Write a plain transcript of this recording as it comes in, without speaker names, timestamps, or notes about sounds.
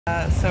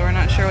So we're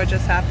not sure what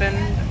just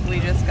happened. We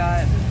just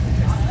got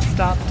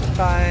stopped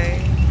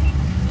by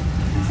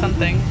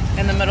something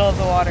in the middle of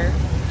the water.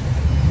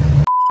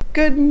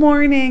 Good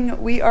morning.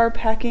 We are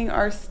packing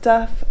our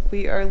stuff.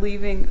 We are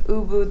leaving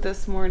Ubud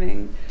this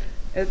morning.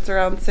 It's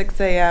around 6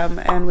 a.m.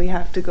 and we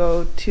have to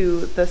go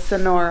to the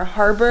Senor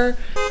Harbor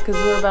because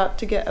we're about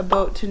to get a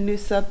boat to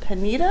Nusa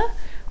Penida,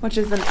 which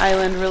is an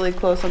island really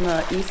close on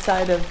the east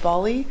side of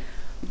Bali.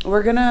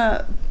 We're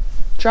gonna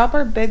drop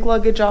our big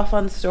luggage off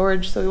on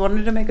storage, so we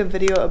wanted to make a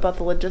video about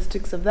the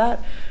logistics of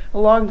that,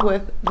 along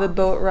with the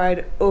boat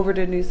ride over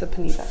to Nusa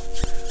Penida.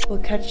 We'll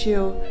catch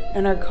you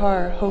in our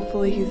car.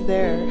 Hopefully he's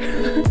there.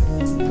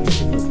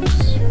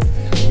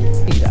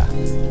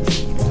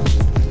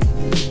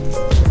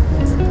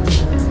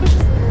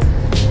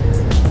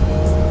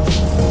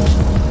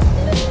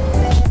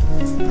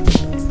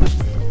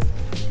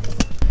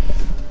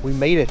 We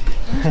made it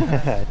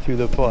to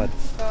the port.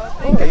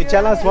 Can you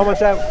tell us one more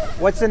time,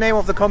 what's the name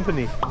of the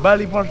company?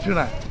 Bali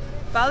Fortuna.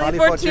 Bali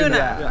Fortuna.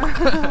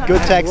 Yeah.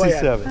 Good taxi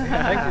service.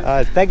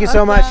 Thank you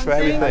so much for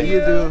everything. You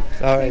do.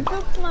 All right.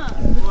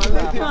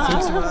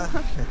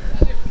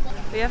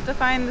 We have to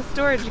find the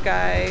storage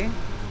guy.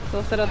 So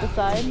we'll sit on the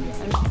side.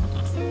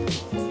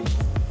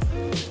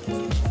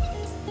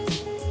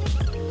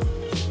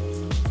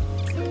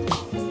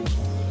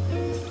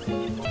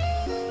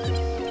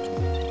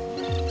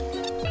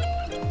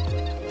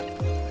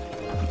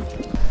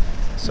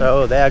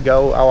 So there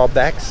go our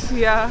bags.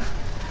 Yeah.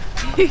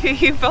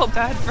 He felt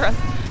bad for us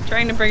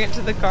trying to bring it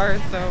to the car,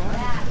 so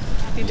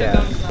he took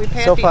them. We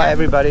pay so at the far end.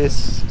 everybody is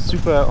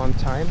super on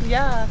time.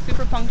 Yeah,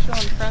 super punctual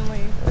and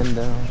friendly. And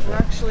we're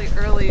actually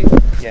early.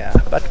 yeah,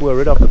 but we're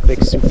rid of the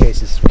big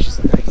suitcases, which is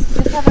nice.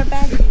 Just have our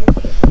baggies.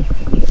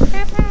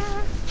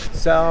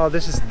 So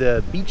this is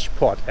the beach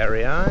port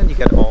area, and you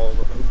get all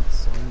the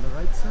boats on the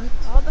right side.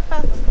 All the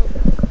fast boats.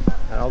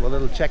 And all the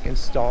little check-in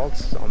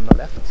stalls on the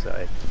left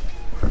side.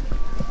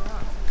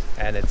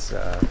 And it's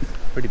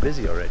pretty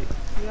busy already.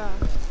 Yeah.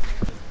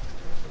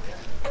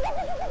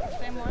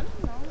 Same one?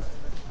 No.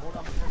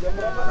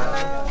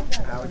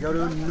 We go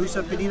to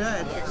Nusa Penida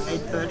at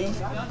 8:30.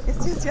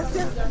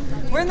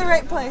 Yes. We're in the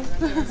right place.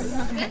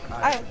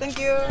 Alright, thank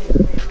you.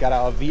 Got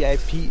our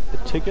VIP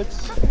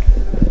tickets,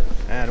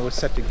 and we're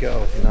set to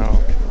go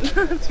now.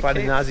 It's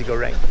Friday Nasi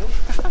Goreng.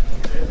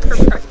 For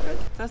breakfast.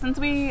 So since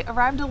we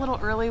arrived a little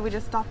early, we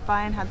just stopped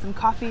by and had some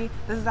coffee.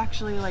 This is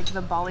actually like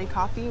the Bali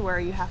coffee, where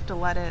you have to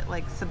let it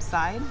like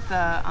subside,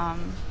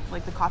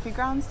 like the coffee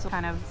grounds to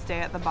kind of stay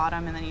at the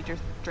bottom, and then you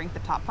just drink the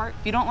top part.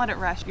 If you don't let it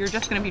rest, you're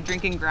just gonna be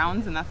drinking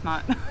grounds, and that's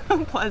not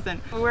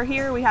pleasant. We're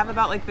here, we have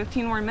about like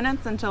 15 more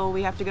minutes until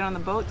we have to get on the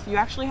boats. You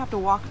actually have to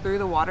walk through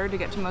the water to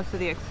get to most of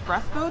the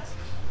express boats.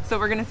 So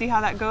we're gonna see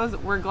how that goes.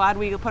 We're glad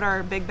we put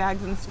our big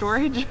bags in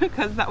storage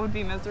because that would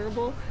be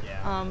miserable.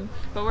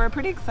 But we're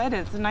pretty excited.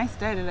 It's a nice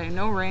day today.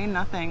 No rain,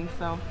 nothing.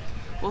 So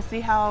we'll see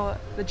how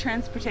the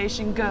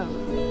transportation goes.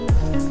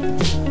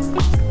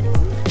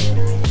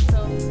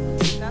 So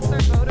that's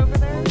our boat over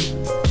there.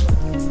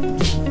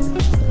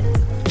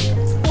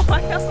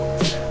 Wow.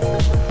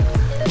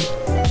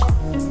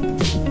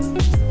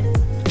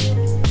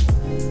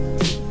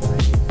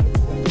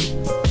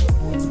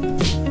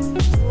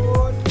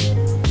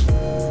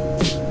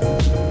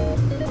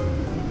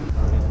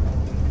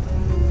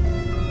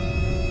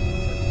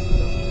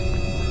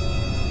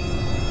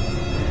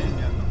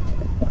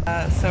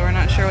 So we're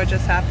not sure what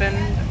just happened.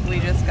 We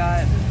just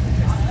got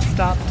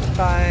stopped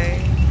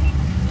by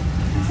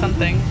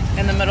something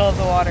in the middle of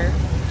the water.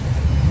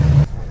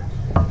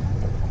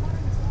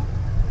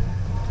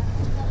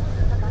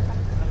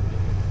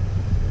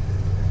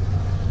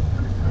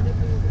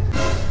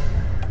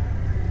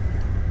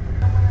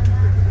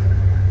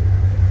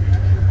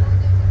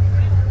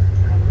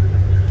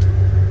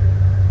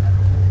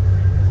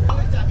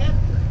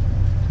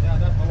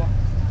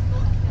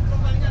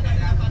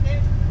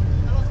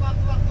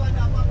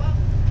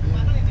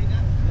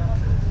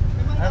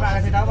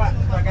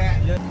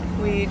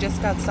 We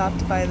just got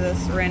stopped by this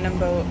random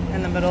boat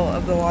in the middle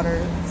of the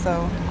water,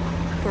 so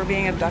we're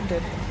being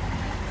abducted.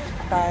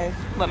 Bye.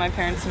 Let my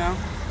parents know.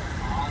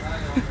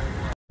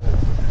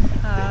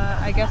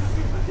 I guess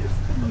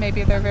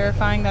maybe they're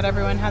verifying that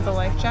everyone has a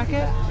life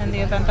jacket in the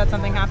event that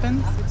something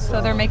happens.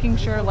 So they're making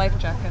sure life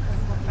jackets,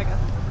 I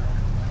guess.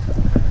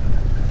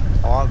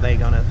 Or are they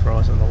gonna throw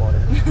us in the water?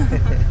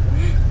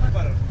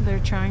 They're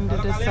trying to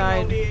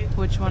decide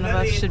which one of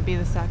us should be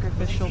the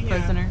sacrificial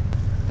prisoner.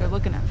 They're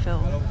looking at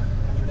Phil.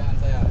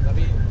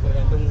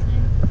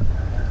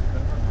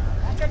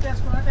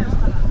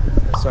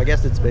 So I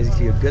guess it's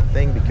basically a good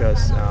thing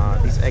because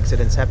these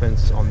accidents happen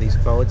on these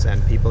boats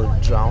and people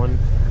drown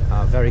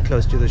very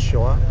close to the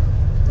shore,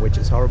 which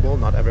is horrible.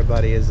 Not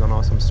everybody is an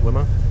awesome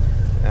swimmer,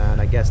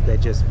 and I guess they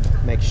just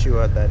make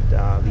sure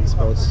that these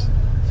boats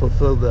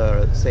fulfill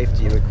the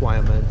safety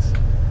requirements,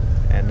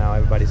 and now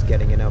everybody's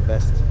getting in our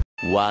best.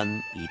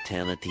 One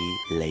eternity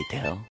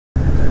later.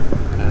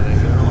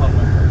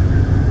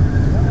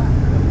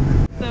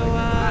 So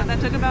Yeah, that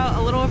took about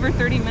a little over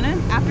 30 minutes.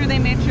 After they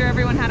made sure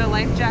everyone had a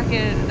life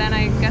jacket, then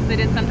I guess they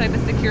did some type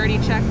of security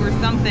check or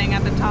something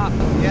at the top.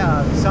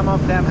 Yeah, some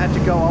of them had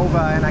to go over,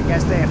 and I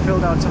guess they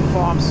filled out some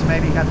forms,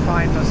 maybe got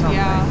fined or something.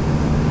 Yeah.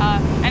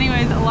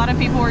 Anyways, a lot of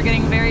people were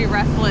getting very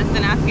restless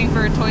and asking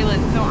for a toilet,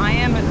 so I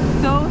am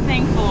so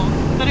thankful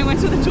that I went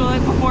to the toilet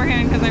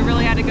beforehand because I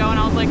really had to go, and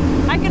I was like,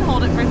 I can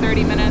hold it for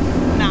 30 minutes.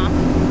 Nah.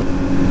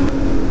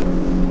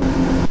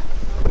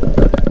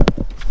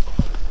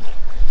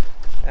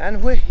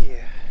 And we're here.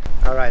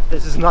 Alright,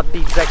 this is not the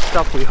exact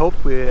stop we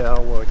hoped. We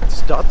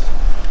stopped.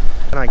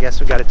 And I guess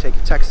we gotta take a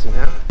taxi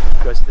now.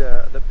 Because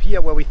the pier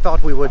where we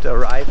thought we would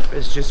arrive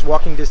is just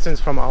walking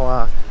distance from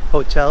our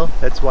hotel.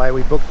 That's why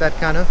we booked that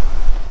kind of.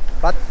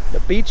 But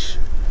the beach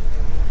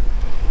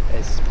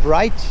is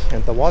bright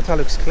and the water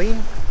looks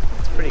clean.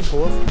 It's pretty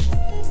cool.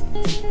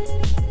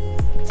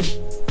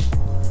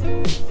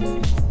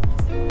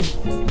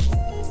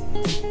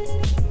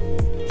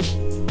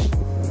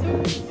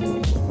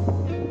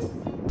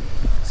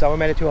 So we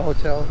made it to a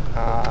hotel,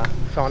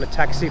 found a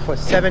taxi for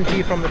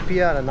 70 from the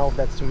pier. I don't know if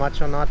that's too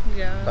much or not,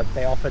 Yeah. but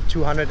they offered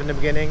 200 in the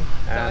beginning.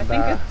 So I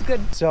think it's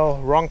good. So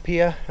wrong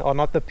pier, or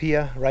not the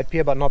pier, right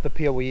pier, but not the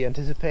pier we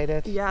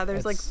anticipated. Yeah,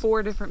 there's like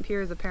 4 different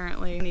piers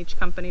apparently, and each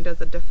company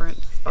does a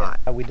different spot.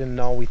 Yeah, we didn't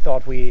know. We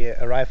thought we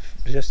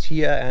arrived just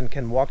here and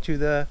can walk to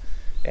the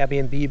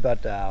Airbnb,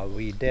 but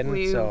we didn't.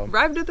 We so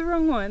arrived at the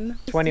wrong one.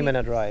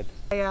 20-minute ride.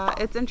 Yeah,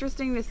 it's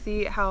interesting to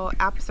see how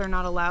apps are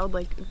not allowed,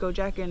 like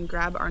Gojek and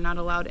Grab are not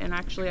allowed, and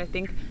actually I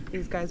think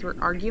these guys were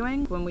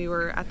arguing when we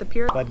were at the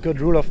pier. But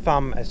good rule of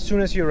thumb, as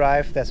soon as you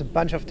arrive, there's a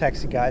bunch of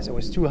taxi guys. It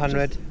was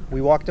 200.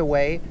 We walked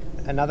away,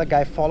 another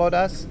guy followed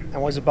us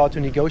and was about to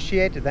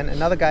negotiate. Then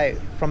another guy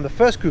from the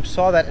first group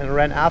saw that and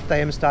ran after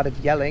him, started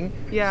yelling.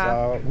 Yeah.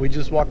 So we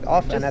just walked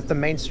off, and at the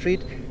main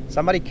street,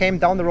 somebody came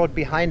down the road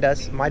behind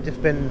us, might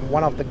have been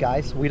one of the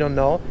guys, we don't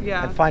know.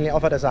 Yeah. And finally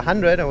offered us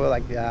 100, and we're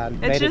like, yeah,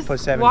 made it for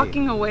 70.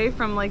 Walking away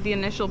from like the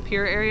initial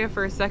pier area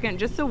for a second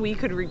just so we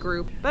could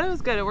regroup. But it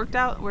was good, it worked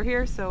out. We're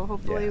here, so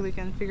hopefully we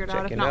can figure it out.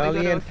 Check If in not, we go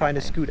early to and find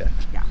a cafe. scooter.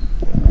 Yeah.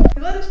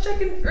 Let us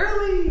check in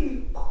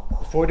early.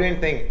 Before doing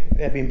anything,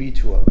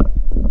 Airbnb tour.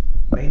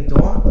 Main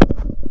door.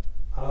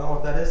 I don't know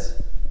what that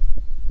is.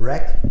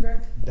 Rack.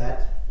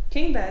 Bed.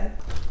 King bed.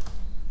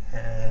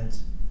 And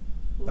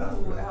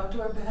Ooh,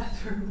 outdoor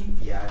bathroom.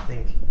 yeah, I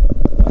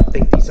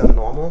think these are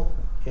normal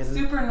in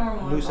Super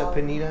normal. in Nusa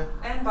Bali. Penida.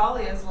 And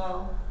Bali as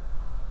well.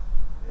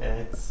 And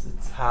it's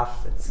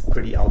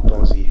pretty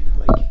outdoorsy,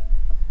 like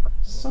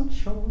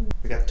sunshine.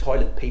 We got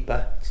toilet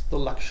paper. It's the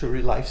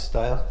luxury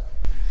lifestyle.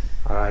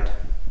 All right.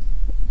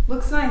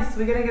 Looks nice.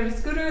 We gotta get a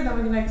scooter, then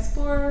we're gonna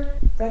explore.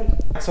 Ready.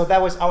 So that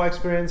was our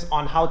experience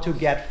on how to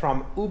get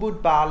from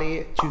Ubud,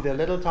 Bali to the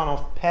little town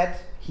of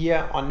Pet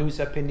here on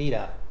Nusa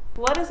Penida.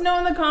 Let us know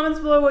in the comments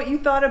below what you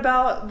thought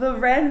about the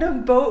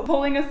random boat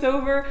pulling us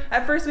over.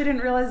 At first we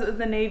didn't realize it was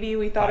the Navy.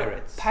 We thought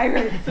Pirates.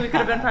 Pirates, so we could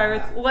have been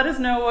pirates. Let us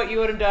know what you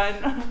would have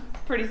done.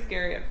 Pretty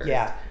scary at first.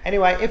 Yeah.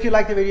 Anyway, if you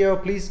liked the video,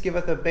 please give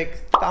us a big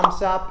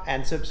thumbs up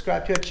and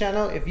subscribe to our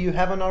channel if you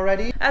haven't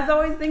already. As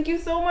always, thank you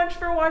so much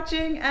for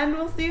watching, and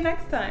we'll see you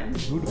next time.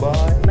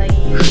 Goodbye.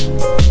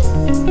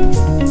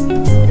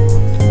 Bye.